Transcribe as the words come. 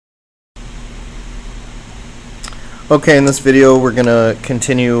Okay, in this video we're going to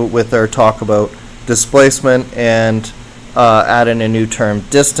continue with our talk about displacement and add in a new term,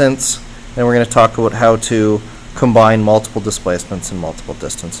 distance, and we're going to talk about how to combine multiple displacements and multiple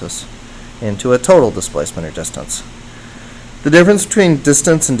distances into a total displacement or distance. The difference between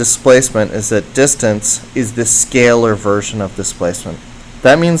distance and displacement is that distance is the scalar version of displacement.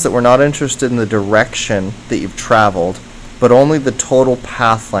 That means that we're not interested in the direction that you've traveled, but only the total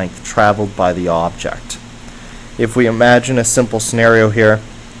path length traveled by the object. If we imagine a simple scenario here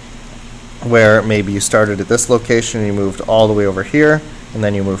where maybe you started at this location and you moved all the way over here and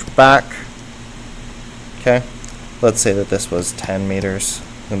then you moved back, okay, let's say that this was 10 meters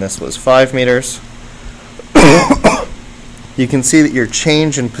and this was 5 meters. You can see that your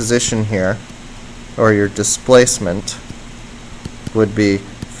change in position here, or your displacement, would be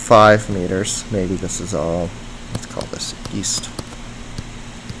 5 meters. Maybe this is all, let's call this east.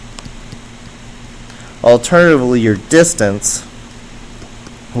 Alternatively, your distance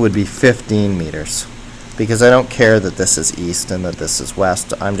would be 15 meters, because I don't care that this is east and that this is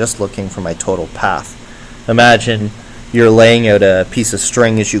west. I'm just looking for my total path. Imagine you're laying out a piece of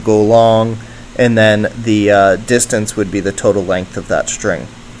string as you go along, and then the distance would be the total length of that string.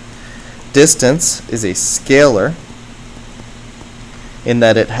 Distance is a scalar in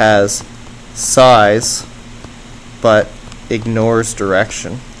that it has size but ignores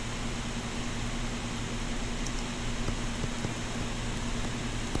direction.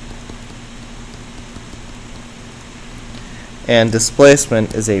 And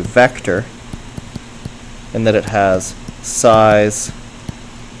displacement is a vector in that it has size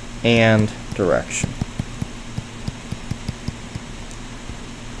and direction.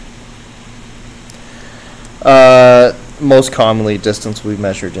 Most commonly, distance will be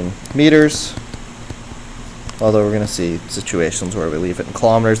measured in meters, although we're going to see situations where we leave it in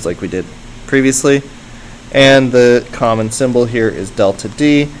kilometers like we did previously. And the common symbol here is delta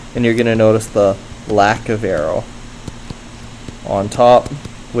D, and you're going to notice the lack of arrow on top,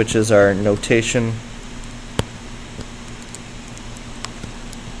 which is our notation.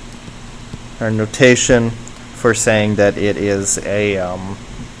 Our notation for saying that it is a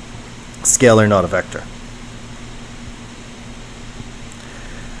scalar, not a vector.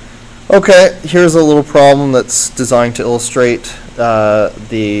 Okay, here's a little problem that's designed to illustrate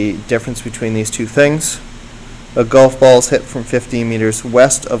the difference between these two things. A golf ball is hit from 15 meters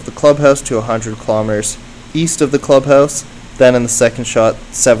west of the clubhouse to 100 kilometers east of the clubhouse. Then in the second shot,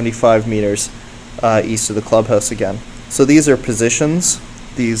 75 meters east of the clubhouse again. So these are positions.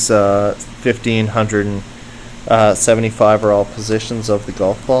 These 1500 and 75 are all positions of the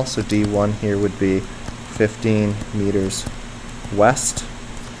golf ball. So D1 here would be 15 meters west.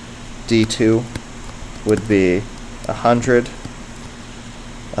 D2 would be 100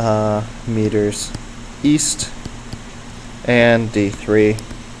 meters east. And D3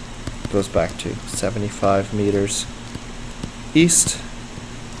 goes back to 75 meters east.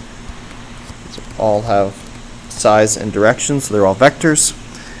 These all have size and direction, so they're all vectors.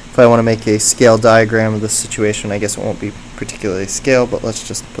 If I want to make a scale diagram of this situation, I guess it won't be particularly scale, but let's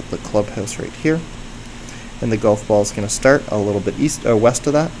just put the clubhouse right here. And the golf ball is going to start a little bit east or west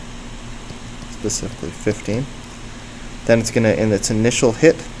of that, specifically 15. Then it's going to, in its initial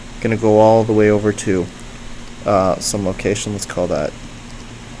hit, going to go all the way over to some location. Let's call that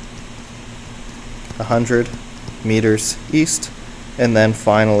 100 meters east, and then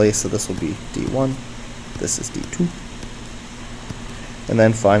finally, so this will be D1, this is D2, and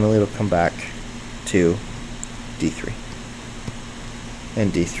then finally it'll come back to D3,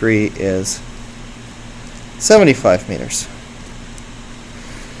 and D3 is 75 meters.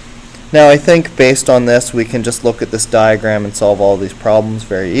 Now I think based on this we can just look at this diagram and solve all these problems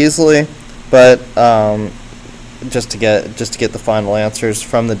very easily, but just to get the final answers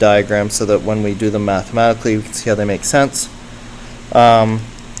from the diagram so that when we do them mathematically we can see how they make sense. I'm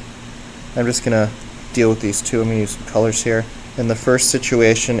just going to deal with these two. I'm going to use some colors here. In the first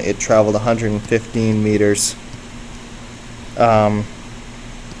situation it traveled 115 meters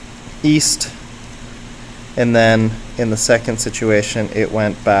east, and then in the second situation it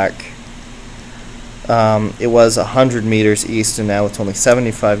went back, it was 100 meters east and now it's only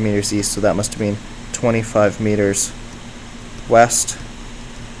 75 meters east, so that must mean 25 meters west.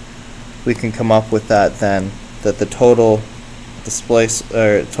 We can come up with that then, that the total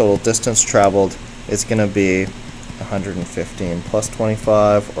total distance traveled is going to be 115 plus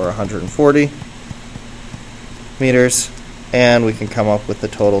 25, or 140 meters, and we can come up with the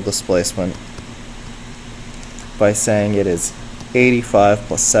total displacement by saying it is 85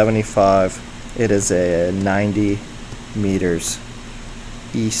 plus 75. It is a 90 meters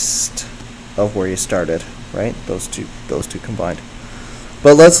east of where you started. right? Those two combined.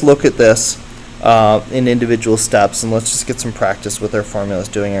 But let's look at this in individual steps, and let's just get some practice with our formulas,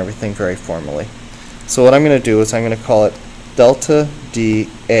 doing everything very formally. So what I'm going to do is I'm going to call it delta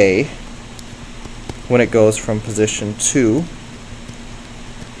dA when it goes from position 2,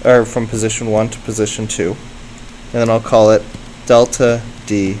 or from position 1 to position 2. And then I'll call it delta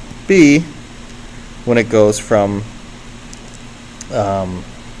dB when it goes from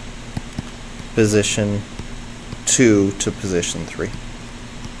position 2 to position 3.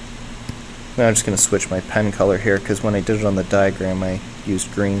 Now I'm just going to switch my pen color here, because when I did it on the diagram I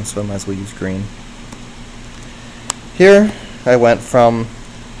used green, so I might as well use green. Here I went from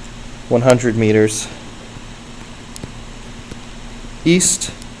 100 meters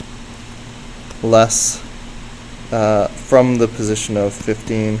east, less from the position of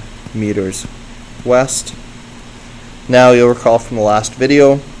 15 meters west. Now you'll recall from the last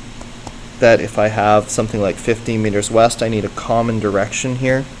video that if I have something like 15 meters west, I need a common direction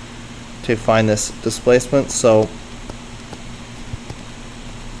here to find this displacement, so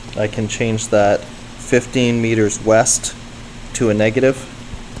I can change that 15 meters west to a negative.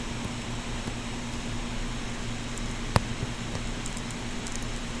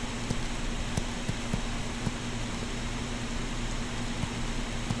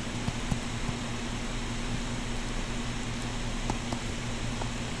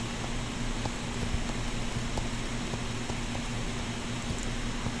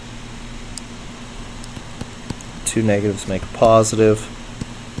 Two negatives make a positive.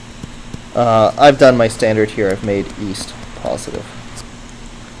 I've done my standard here. I've made east positive.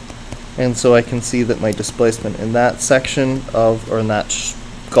 And so I can see that my displacement in that section of, or in that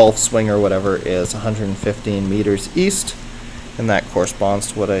golf swing or whatever, is 115 meters east, and that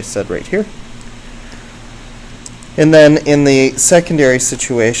corresponds to what I said right here. And then in the secondary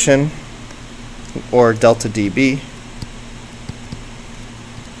situation, or delta dB,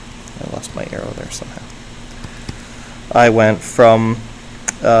 I lost my arrow there somehow. I went from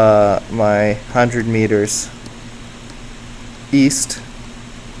my 100 meters east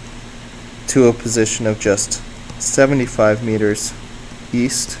to a position of just 75 meters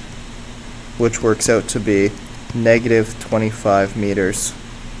east, which works out to be negative 25 meters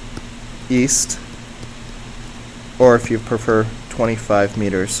east, or if you prefer, 25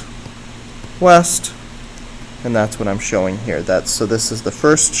 meters west, and that's what I'm showing here. So this is the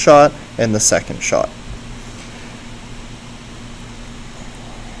first shot and the second shot.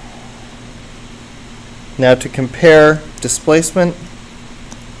 Now to compare displacement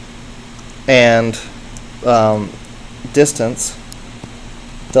and distance,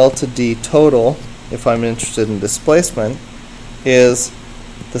 delta D total, if I'm interested in displacement, is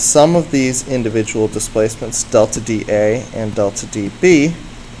the sum of these individual displacements, delta dA and delta dB,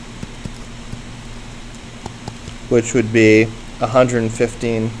 which would be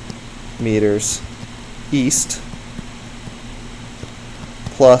 115 meters east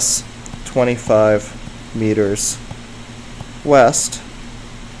plus 25 meters west,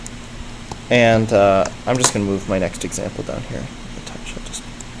 and I'm just going to move my next example down here a touch. I'll just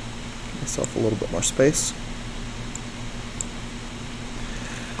give myself a little bit more space.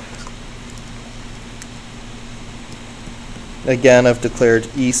 Again, I've declared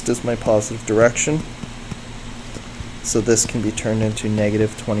east as my positive direction, so this can be turned into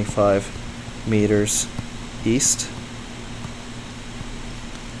negative 25 meters east.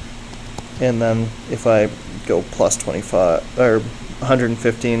 And then if I go plus 25, or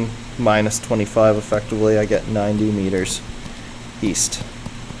 115 minus 25 effectively, I get 90 meters east.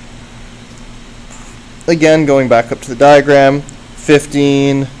 Again, going back up to the diagram,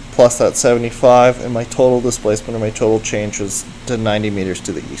 15 plus that 75, and my total displacement, or my total change, is to 90 meters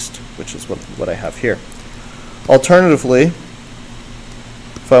to the east, which is what I have here. Alternatively,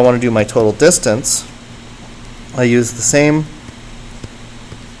 if I want to do my total distance, I use the same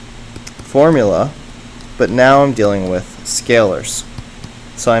formula, but now I'm dealing with scalars.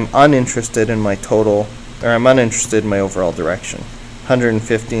 So I'm uninterested in my total, or I'm uninterested in my overall direction.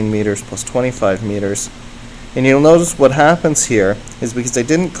 115 meters plus 25 meters. And you'll notice what happens here is, because I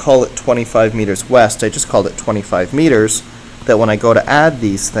didn't call it 25 meters west, I just called it 25 meters, that when I go to add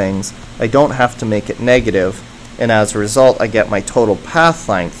these things, I don't have to make it negative, and as a result I get my total path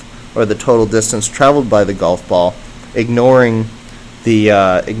length, or the total distance traveled by the golf ball, ignoring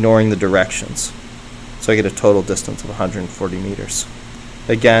the directions. So I get a total distance of 140 meters.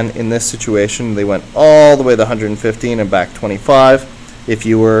 Again, in this situation, they went all the way to 115 and back 25. If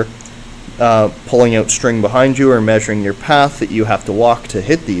you were pulling out string behind you or measuring your path that you have to walk to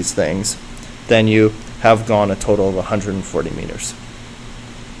hit these things, then you have gone a total of 140 meters.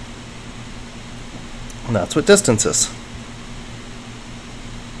 And that's what distance is.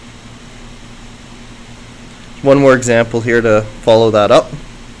 One more example here to follow that up.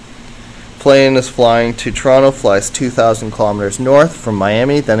 Plane is flying to Toronto, flies 2,000 kilometers north from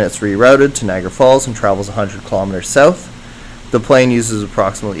Miami, then it's rerouted to Niagara Falls and travels 100 kilometers south. The plane uses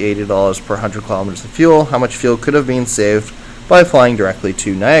approximately $80 per 100 kilometers of fuel. How much fuel could have been saved by flying directly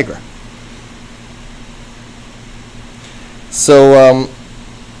to Niagara? So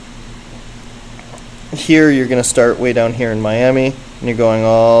here you're going to start way down here in Miami, and you're going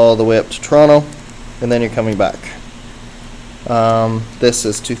all the way up to Toronto, and then you're coming back. This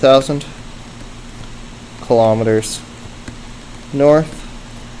is 2,000 kilometers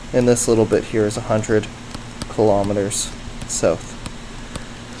north, and this little bit here is 100 kilometers south.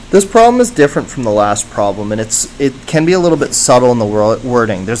 This problem is different from the last problem, and it can be a little bit subtle in the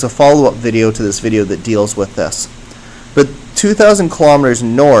wording. There's a follow-up video to this video that deals with this. But 2,000 kilometers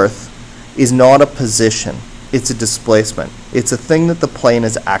north is not a position, it's a displacement. It's a thing that the plane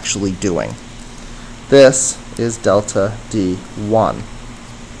is actually doing. This is delta D1.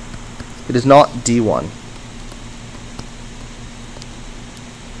 It is not D1.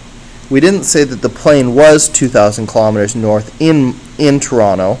 We didn't say that the plane was 2,000 kilometers north in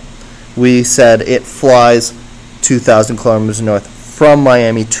Toronto. We said it flies 2,000 kilometers north from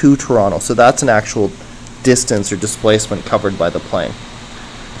Miami to Toronto. So that's an actual distance or displacement covered by the plane.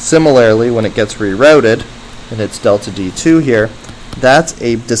 Similarly, when it gets rerouted, and it's delta D2 here, that's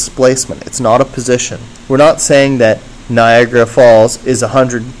a displacement. It's not a position. We're not saying that Niagara Falls is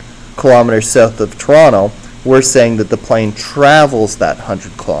 100 kilometers south of Toronto. We're saying that the plane travels that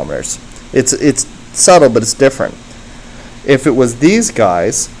 100 kilometers. It's subtle, but it's different. If it was these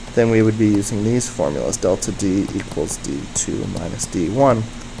guys, then we would be using these formulas, delta D equals D2 minus D1,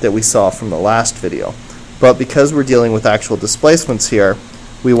 that we saw from the last video. But because we're dealing with actual displacements here,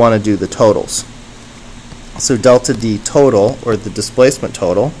 we want to do the totals. So delta D total, or the displacement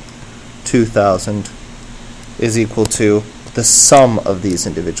total, 2,000, is equal to the sum of these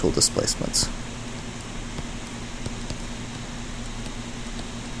individual displacements.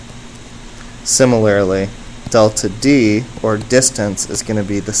 Similarly, delta D, or distance, is going to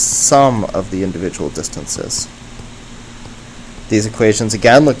be the sum of the individual distances. These equations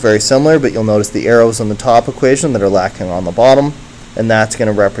again look very similar, but you'll notice the arrows on the top equation that are lacking on the bottom, and that's going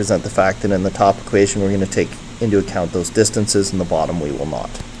to represent the fact that in the top equation we're going to take into account those distances, and the bottom we will not.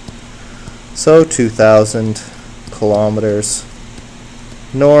 So 2,000 kilometers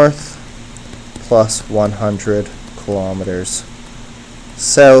north plus 100 kilometers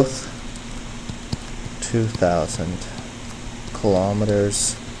south, 2,000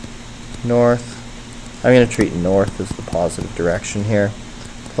 kilometers north. I'm going to treat north as the positive direction here,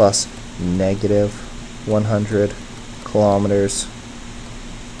 plus negative 100 kilometers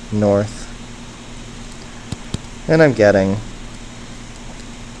north. And I'm getting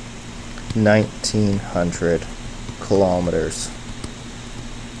 1,900 kilometers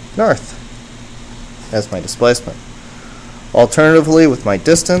north as my displacement. Alternatively, with my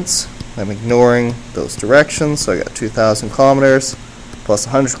distance, I'm ignoring those directions, so I got 2,000 kilometers plus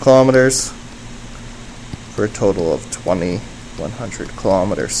 100 kilometers for a total of 2,100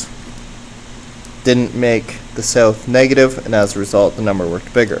 kilometers. Didn't make the south negative, and as a result the number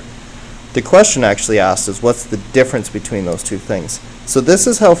worked bigger. The question actually asked is, what's the difference between those two things? So this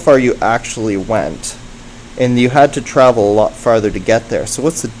is how far you actually went, and you had to travel a lot farther to get there. So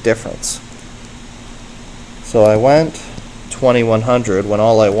what's the difference? So I went 2,100 when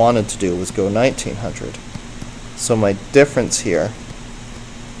all I wanted to do was go 1,900. So my difference here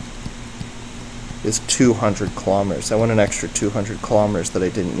is 200 kilometers. I went an extra 200 kilometers that I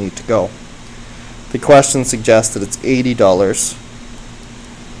didn't need to go. The question suggests that it's $80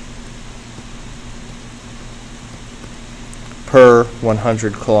 per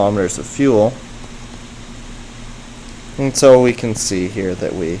 100 kilometers of fuel. And so we can see here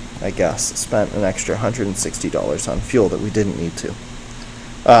that we, I guess, spent an extra $160 on fuel that we didn't need to.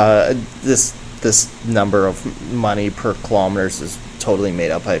 This number of money per kilometers is totally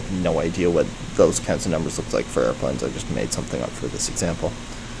made up. I have no idea what those kinds of numbers look like for airplanes. I just made something up for this example.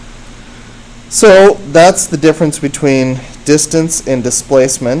 So that's the difference between distance and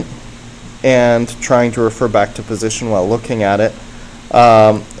displacement, and trying to refer back to position while looking at it.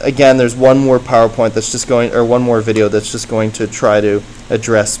 Again, there's one more PowerPoint that's just going, or one more video that's just going to try to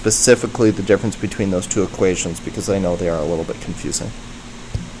address specifically the difference between those two equations, because I know they are a little bit confusing.